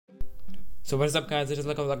So what is up, guys? It is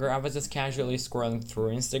Lego Vlogger. I was just casually scrolling through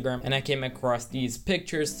Instagram and I came across these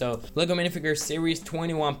pictures. So Lego Minifigures Series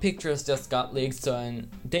 21 pictures just got leaked, and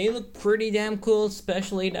they look pretty damn cool,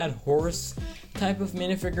 especially that horse type of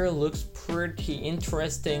minifigure looks pretty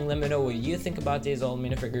interesting. Let me know what you think about these old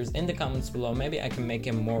minifigures in the comments below. Maybe I can make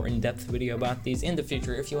a more in-depth video about these in the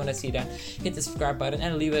future. If you want to see that, hit the subscribe button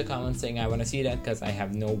and leave a comment saying I want to see that, because I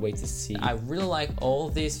have no way to see. I really like all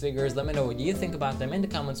of these figures. Let me know what you think about them in the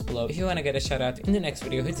comments below. If you want to get a shout out in the next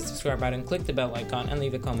video, hit the subscribe button, click the bell icon, and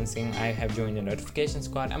leave a comment saying I have joined the notification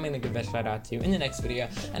squad. I'm going to give a shout out to you in the next video,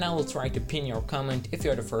 and I will try to pin your comment if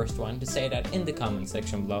you're the first one to say that in the comment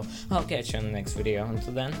section below. I'll catch you in the next video.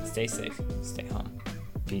 Until then, stay safe, stay home.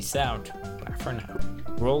 Peace out. Bye for now.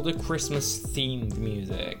 Roll the Christmas themed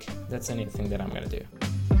music. That's anything that I'm gonna do.